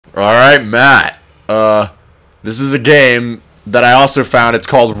Alright, Matt. This is a game that I also found. It's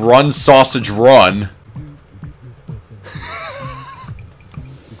called Run Sausage Run.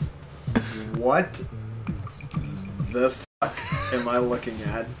 What the fuck am I looking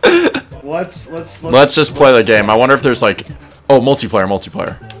at? Let's just play the game. I wonder if there's like... Oh,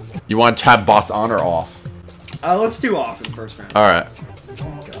 multiplayer. You want to have bots on or off? Let's do off in the first round. Alright.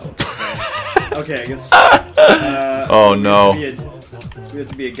 Okay, I guess... oh, so no. we have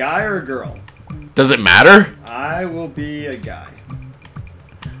to be a guy or a girl? Does it matter? I will be a guy.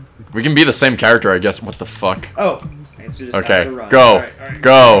 We can be the same character, I guess. What the fuck? Oh. I guess we just okay, have to run. go. All right,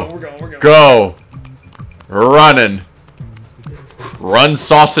 go. We're going. Go. Running. Run,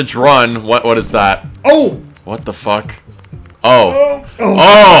 sausage, run. What is that? Oh! What the fuck? Oh.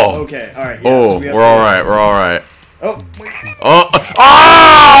 Oh! Okay, alright. Yeah, so we're alright. Oh, wait. Oh!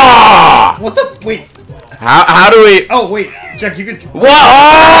 Ah! What the? Wait. How do we... Oh, wait. Jack, you could... What?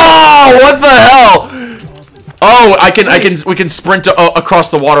 Oh! What the hell? Oh, we can sprint across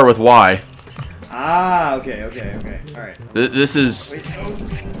the water with Y. Ah, okay. Alright. This is...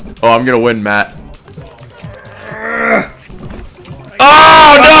 Oh, I'm gonna win, Matt.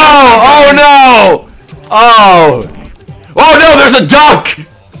 Oh, no! Oh, no! Oh! Oh, no, there's a duck!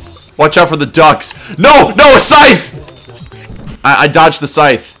 Watch out for the ducks. No, a scythe! I dodged the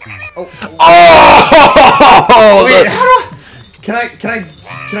scythe. Oh! Wait, how do I... Can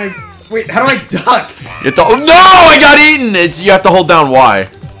I... Wait, how do I duck? No, I got eaten! You have to hold down Y.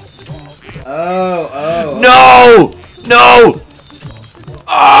 Oh. No!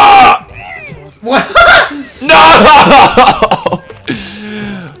 Ah! What? No!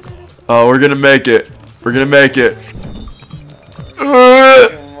 Oh, we're gonna make it.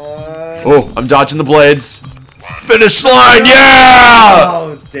 Oh, I'm dodging the blades. Finish line, yeah!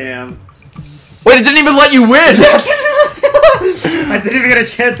 Oh, damn. Wait, it didn't even let you win! I didn't even get a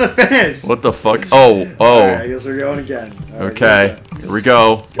chance to finish. What the fuck? Oh. Alright, I guess we're going again. Right, okay, here we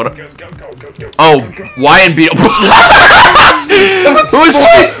go. Go. Oh, Y and B.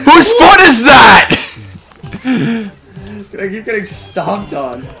 Whose foot is that? I keep getting stomped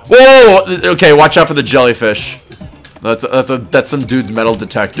on. Whoa! Okay, watch out for the jellyfish. That's some dude's metal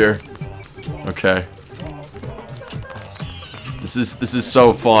detector. Okay. This is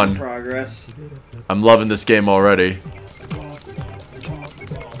so fun. Progress. I'm loving this game already.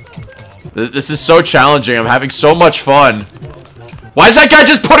 This is so challenging. I'm having so much fun. Why is that guy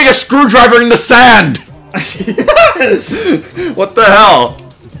just putting a screwdriver in the sand? What the hell?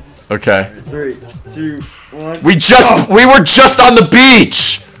 Okay. 3, 2, 1. We were just on the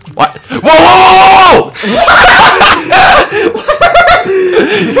beach. What? Whoa!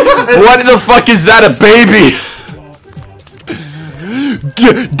 What the fuck is that? A baby?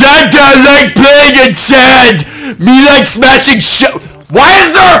 Dad like playing in sand. Me like smashing shit. Why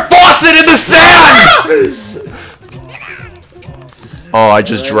is there a faucet in the sand? Oh, I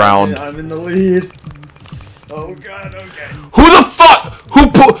just drowned. I'm in the lead. Oh god, okay. Who the fuck?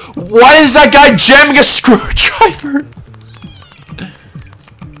 Why is that guy jamming a screwdriver?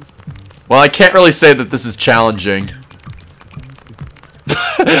 Well, I can't really say that this is challenging.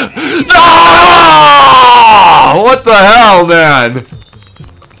 No! What the hell, man?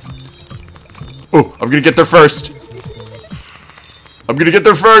 Oh, I'm gonna get there first.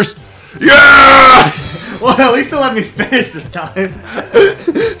 Yeah! Well, at least they'll let me finish this time.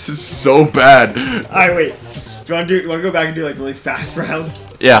 This is so bad. Alright, wait. Do you want to go back and do like really fast rounds?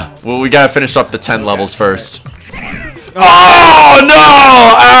 Yeah, well, we gotta finish up the 10 levels first. Oh, no!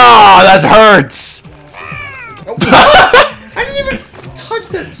 Ah, that hurts! I didn't even touch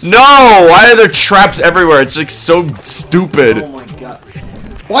that. No! Why are there traps everywhere? It's like so stupid. Oh my god.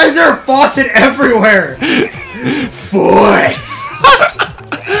 Why is there a faucet everywhere? Foot!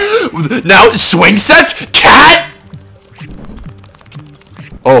 Now, swing sets? Cat?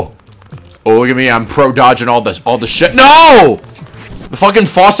 Oh. Oh, look at me. I'm pro dodging all the shit. No! The fucking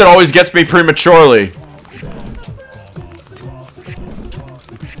faucet always gets me prematurely.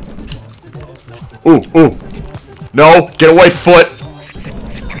 Ooh. No, get away, foot.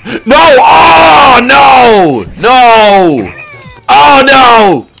 No! Oh, no! No! Oh,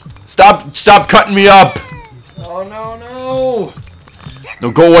 no! Stop cutting me up. Oh, no. No,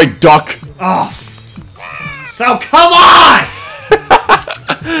 go away, duck. Oh. So, come on!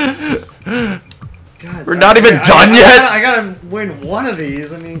 God, We're not even done yet? I gotta win one of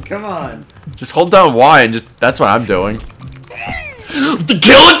these. I mean, come on. Just hold down Y and that's what I'm doing. The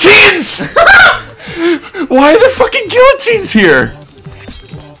guillotines! Why are there fucking guillotines here?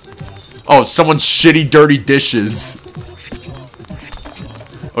 Oh, someone's shitty, dirty dishes.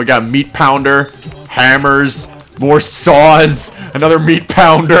 Oh, we got meat pounder, hammers, More saws. Another meat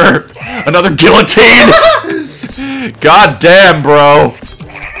pounder. Another guillotine. God damn, bro.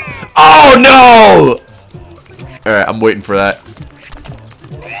 Oh, no! Alright, I'm waiting for that.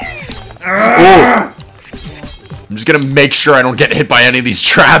 Ooh. I'm just gonna make sure I don't get hit by any of these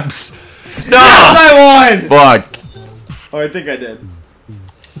traps. No! Yes, I won! Fuck. Oh, I think I did.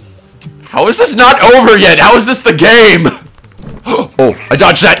 How is this not over yet? How is this the game? Oh, I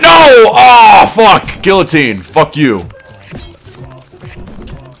dodged that. No! Oh, fuck. Guillotine. Fuck you.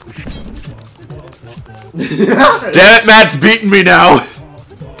 Damn it, Matt's beating me now.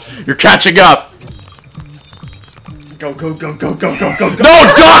 You're catching up. Go, go, go, go, go, go, go, go.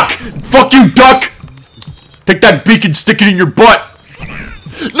 No, duck! Fuck you, duck! Take that beak and stick it in your butt.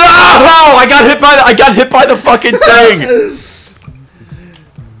 No! I got hit by the fucking thing.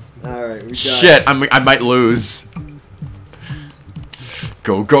 All right, we got Shit, I might lose.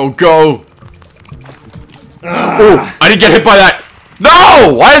 Go, go, go. Oh, I didn't get hit by that.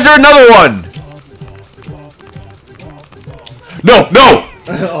 No! Why is there another one? No, no!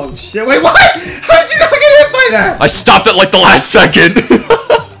 Oh shit! Wait, what? How did you not get hit by that? I stopped at like the last second.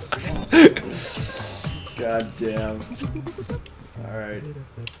 God damn. All right.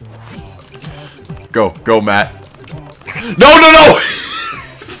 Go, go, Matt. No, no, no!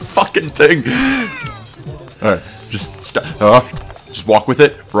 Fucking thing. All right, just stop. Just walk with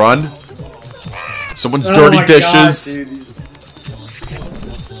it. Run. Someone's dirty dishes. God,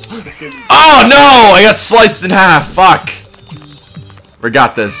 dude. Oh no! I got sliced in half. Fuck. We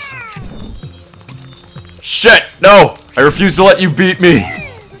got this. Shit! No! I refuse to let you beat me.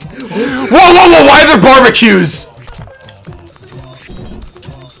 Whoa, whoa, whoa! Why are there barbecues?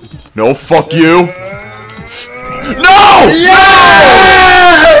 No, fuck you. No!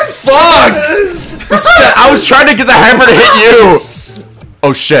 Yes! Fuck! I was trying to get the hammer to hit you.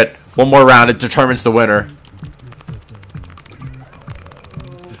 Oh shit! One more round. It determines the winner.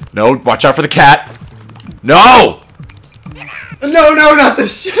 No! Watch out for the cat. No! No, no, not the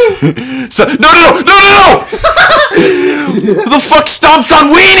shoe! So, no, no, no, no, no! Who the fuck stomps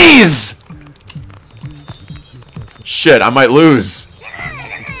on weenies? Shit, I might lose.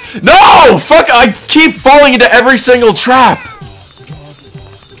 No! Fuck, I keep falling into every single trap.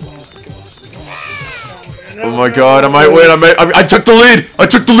 Oh my god, I might win. I took the lead. I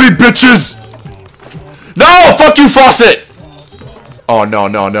took the lead, bitches. No! Fuck you, Faucet! Oh, no,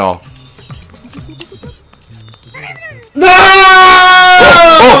 no, no. No!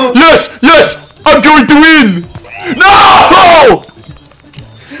 Oh, yes! Yes! I'm going to win! No!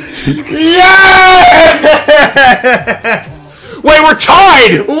 Yes! Wait, we're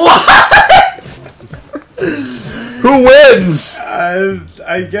tied! What? Who wins?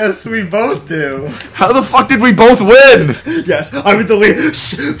 I guess we both do. How the fuck did we both win? Yes, I'm in the lead.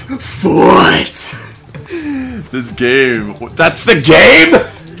 Foot! This game. That's the game?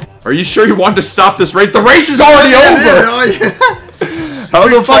 Are you sure you want to stop this race? The race is already over! How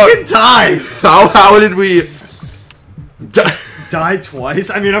the fucking time! How did we... Die twice?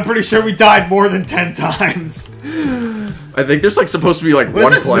 I mean, I'm pretty sure we died more than 10 times. I think there's like supposed to be like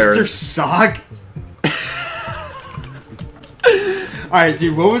one player. Mr. Sock? Alright,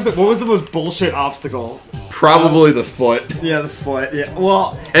 dude, what was the most bullshit obstacle? Probably the foot. Yeah, the foot. Yeah,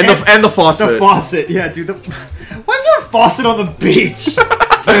 well, and the faucet. The faucet. Yeah, dude. Why is there a faucet on the beach?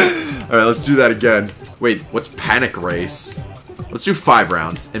 All right, let's do that again. Wait, what's panic race? Let's do 5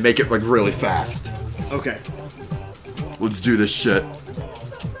 rounds and make it like really fast. Okay. Let's do this shit.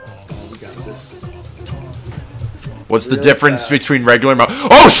 We got this. What's the difference between regular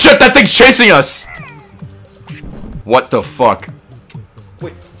Oh shit, that thing's chasing us! What the fuck?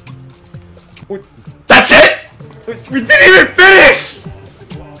 Wait. That's it?! We didn't even finish!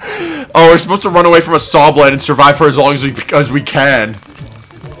 Oh, we're supposed to run away from a saw blade and survive for as long as we can.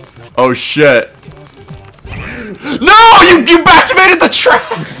 Oh shit. No! You activated the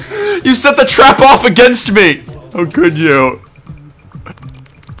trap! You set the trap off against me! How could you?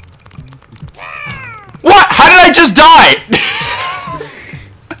 What? How did I just die?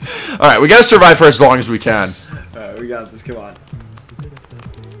 Alright, we gotta survive for as long as we can. Alright, we got this, come on.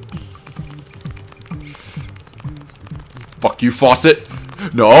 Fuck you, faucet.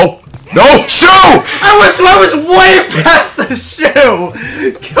 No! No! Shoe! I was way past the shoe!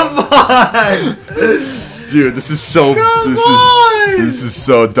 Come on! Dude, this is so... This is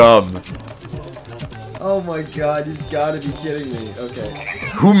so dumb. Oh my god, you've gotta be kidding me. Okay.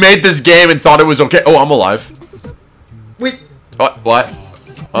 Who made this game and thought it was okay? Oh, I'm alive. Wait. What?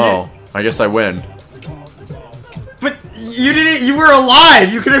 Oh, I guess I win. But you didn't. You were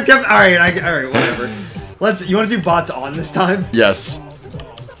alive. You could have kept. All right. All right. Whatever. You want to do bots on this time? Yes.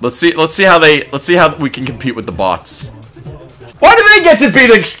 Let's see how we can compete with the bots. Why do they get to be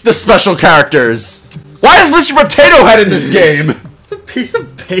the special characters? Why is Mr. Potato Head in this game? It's a piece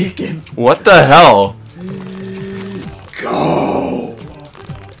of bacon. What the hell? Go.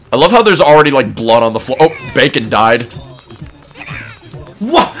 I love how there's already like blood on the floor. Oh, bacon died.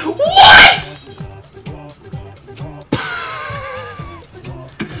 What? What?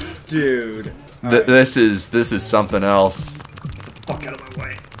 Dude. This is something else. Fuck out of my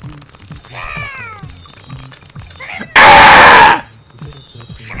way.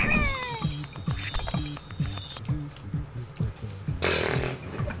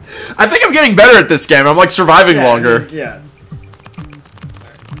 I think I'm getting better at this game. I'm like surviving longer. Yeah.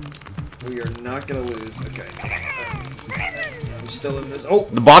 Right. We are not gonna lose. Okay. I'm still in this. Oh,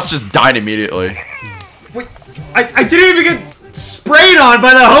 The bots just died immediately. wait! I didn't even get sprayed on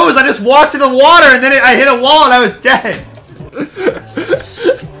by the hose. I just walked in the water and then I hit a wall and I was dead.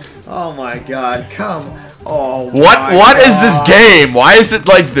 Oh my god! Come. Oh. What is this game? Why is it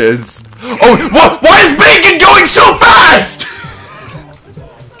like this? Oh, why is bacon going so fast?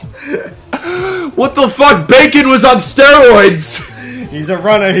 What the fuck? Bacon was on steroids! He's a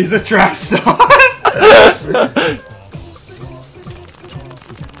runner, he's a track star!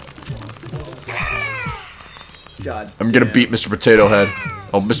 God I'm gonna beat Mr. Potato Head.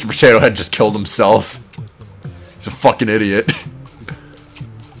 Oh, Mr. Potato Head just killed himself. He's a fucking idiot.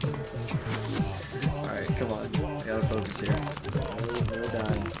 Alright, come on. I gotta focus here. No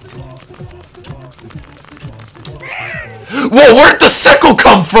dying. Whoa, where'd the sickle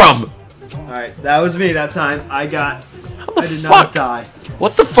come from? Alright, that was me that time. I did fuck? not die.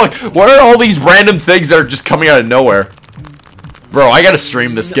 What the fuck? What are all these random things that are just coming out of nowhere? Bro, I gotta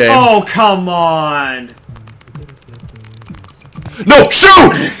stream this game. Oh, come on! No,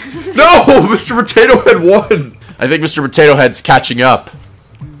 shoot! No, Mr. Potato Head won. I think Mr. Potato Head's catching up.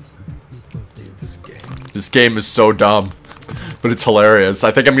 Dude, this game. This game is so dumb, but it's hilarious.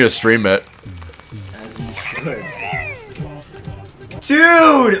 I think I'm gonna stream it. As you should.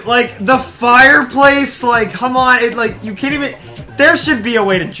 Dude, like, the fireplace, like, come on, you can't even... There should be a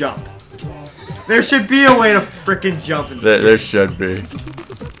way to jump. There should be a way to frickin' jump. There should be.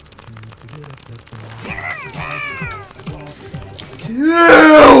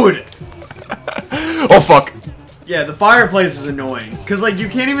 Dude! Oh, fuck. Yeah, the fireplace is annoying. Because, like, you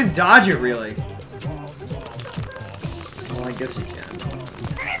can't even dodge it, really. Well, I guess you can.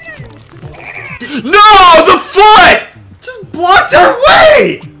 No! The foot! Just blocked our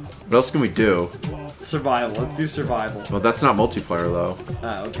way! What else can we do? Survival. Let's do survival. Well, that's not multiplayer, though.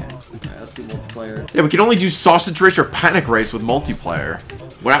 Okay. Alright, let's do multiplayer. Yeah, we can only do sausage race or panic race with multiplayer.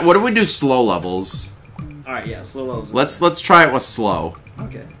 What do we do slow levels? Alright, yeah, slow levels. Let's try it with slow.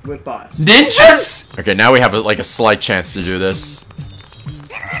 Okay, with bots. Ninjas? Okay, now we have like a slight chance to do this.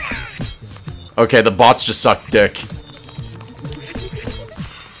 Okay, the bots just suck dick.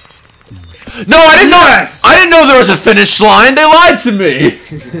 No, I didn't know. I didn't know there was a finish line. They lied to me.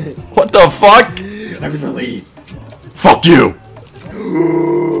 What the fuck? I'm in the lead. Fuck you.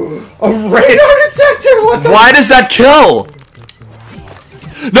 A radar detector? What the? Why does that kill?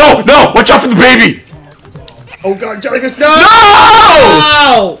 No, no! Watch out for the baby. Oh god, jellyfish! No!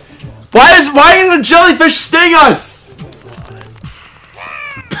 No! Why did the jellyfish sting us?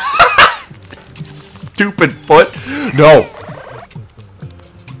 Stupid foot. No.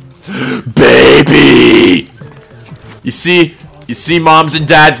 Baby! You see, moms and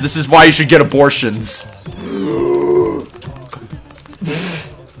dads, this is why you should get abortions.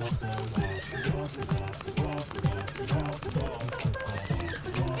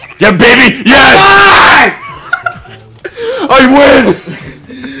 Yeah, baby! Yes! I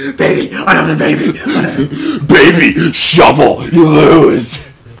win! Baby! Another baby! Baby! Shovel! You lose!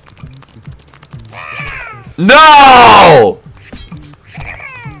 No!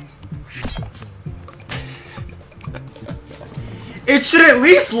 It should at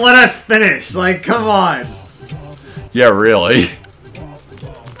least let us finish. Like, come on. Yeah, really.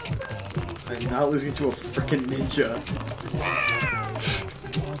 I'm not losing to a freaking ninja.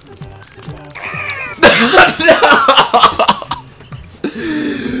 No!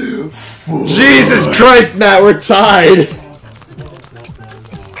 Jesus Christ, Matt, we're tied.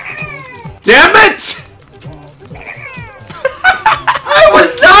 Damn it! I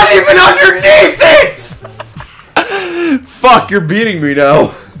was not even underneath it! Fuck, you're beating me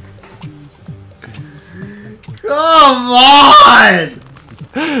now. Come on!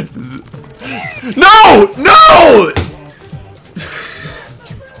 No! No!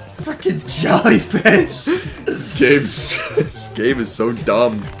 Freaking jellyfish! This game is so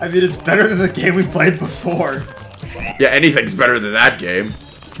dumb. I mean, it's better than the game we played before. Yeah, anything's better than that game.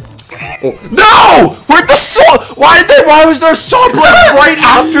 Oh, no! Where'd the saw? Why was there a saw blade right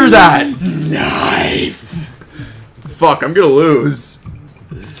after that? Knife! Fuck, I'm gonna lose.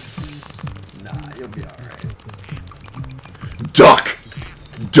 Nah, you'll be alright. Duck!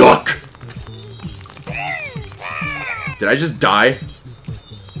 Duck! Did I just die?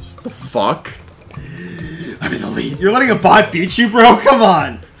 The fuck? I'm in the lead. You're letting a bot beat you, bro? Come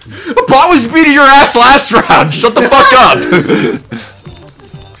on! A bot was beating your ass last round! Shut the fuck up!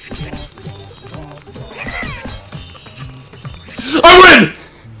 I win!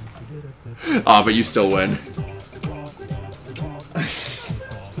 Ah, but you still win.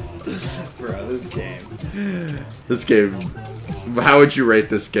 Bro, this game. This game. How would you rate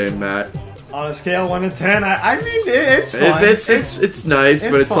this game, Matt? On a scale 1 to 10, I mean, it's fun. It's nice,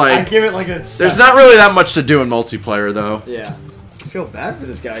 but it's fun. like... I give it like a 7. There's not really that much to do in multiplayer, though. Yeah. I feel bad for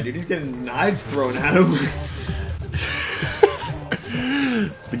this guy, dude. He's getting knives thrown at him.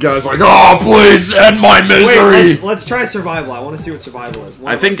 The guy's like, "Oh, please end my misery." Wait, let's try survival. I want to see what survival is.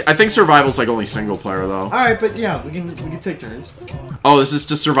 I think survival's like only single player though. All right, but yeah, we can take turns. Oh, this is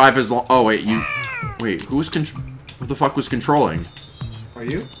to survive as long. Oh wait, who the fuck was controlling? Are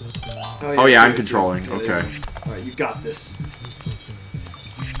you? Oh yeah, I'm controlling. Okay. All right, you got this.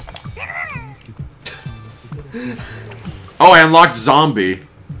 Oh, I unlocked zombie.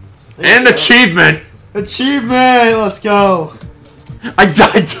 And an achievement! Achievement! Let's go! I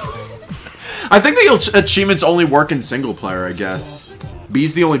died! I think the achievements only work in single player, I guess.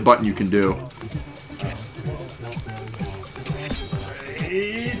 B's the only button you can do. Right.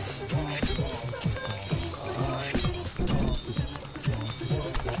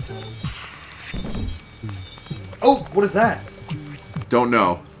 Oh, what is that? Don't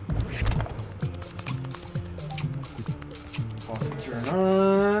know. Turn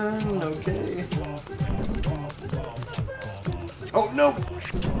on. Okay. Oh no!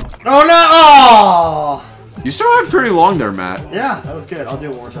 Oh no! Oh! You survived pretty long there, Matt. Yeah, that was good. I'll do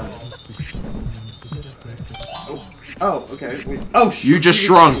it one more time. Oh, okay. Wait. Oh, you just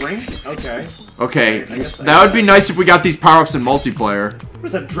shrunk. Okay. Okay, that would be nice if we got these power-ups in multiplayer. What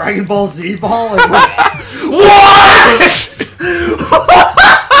is that, Dragon Ball Z ball? Like, what?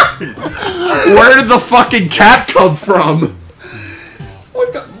 Where did the fucking cat come from?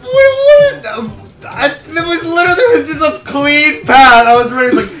 What the? There was just a clean path. I was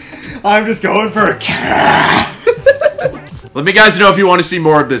ready. Like, I'm just going for a cat. Let me guys know if you want to see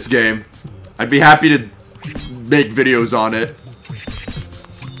more of this game. I'd be happy to make videos on it.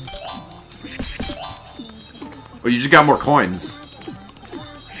 Oh, you just got more coins.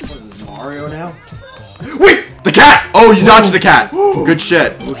 What is this, Mario now? Wait! The cat! Oh, you dodged the cat. Good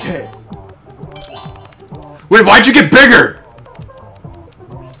shit. Okay. Wait, why'd you get bigger?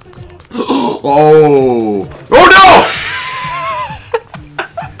 Oh. Oh no!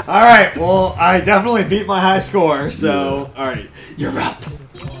 Alright, well, I definitely beat my high score, so... Alright, you're up.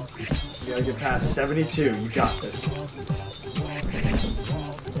 You gotta get past 72. You got this.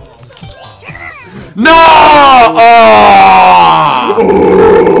 No! Oh!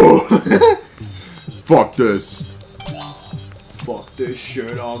 Fuck this. Fuck this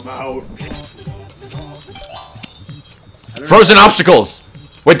shit, I'm out. Frozen obstacles!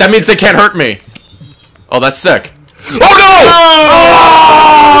 Wait, that means they can't hurt me. Oh, that's sick. Oh no!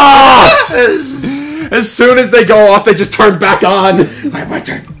 Oh! As soon as they go off, they just turn back on. Alright, my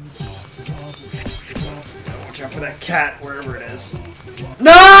turn. Watch out for that cat, wherever it is.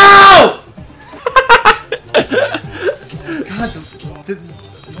 No! God,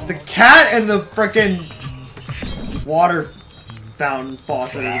 the cat and the frickin' water fountain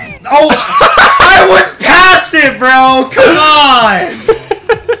faucet. Oh! I was past it, bro! Come on!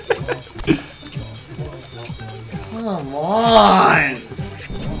 Come on!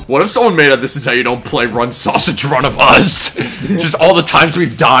 What if someone made up "This is how you don't play Run Sausage Run" of us? Just all the times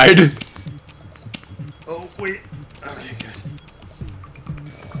we've died. Oh, wait. Okay,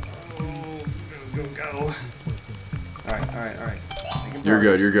 good. Go. Alright. You're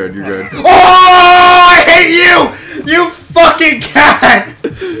good. Oh, I hate you! You fucking cat!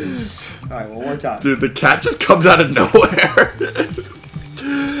 Alright, one more time. Dude, the cat just comes out of nowhere.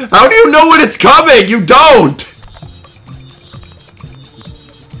 How do you know when it's coming? You don't!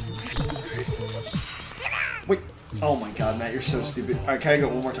 Wait. Oh my god, Matt, you're so stupid. Alright, can I go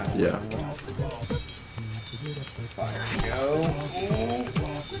one more time? Yeah. Fire, go. Okay.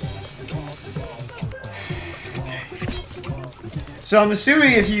 So I'm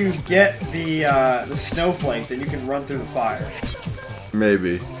assuming if you get the snowflake, then you can run through the fire.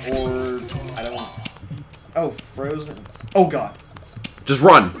 Maybe. Or I don't. Oh, frozen. Oh god. Just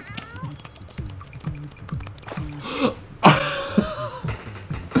run.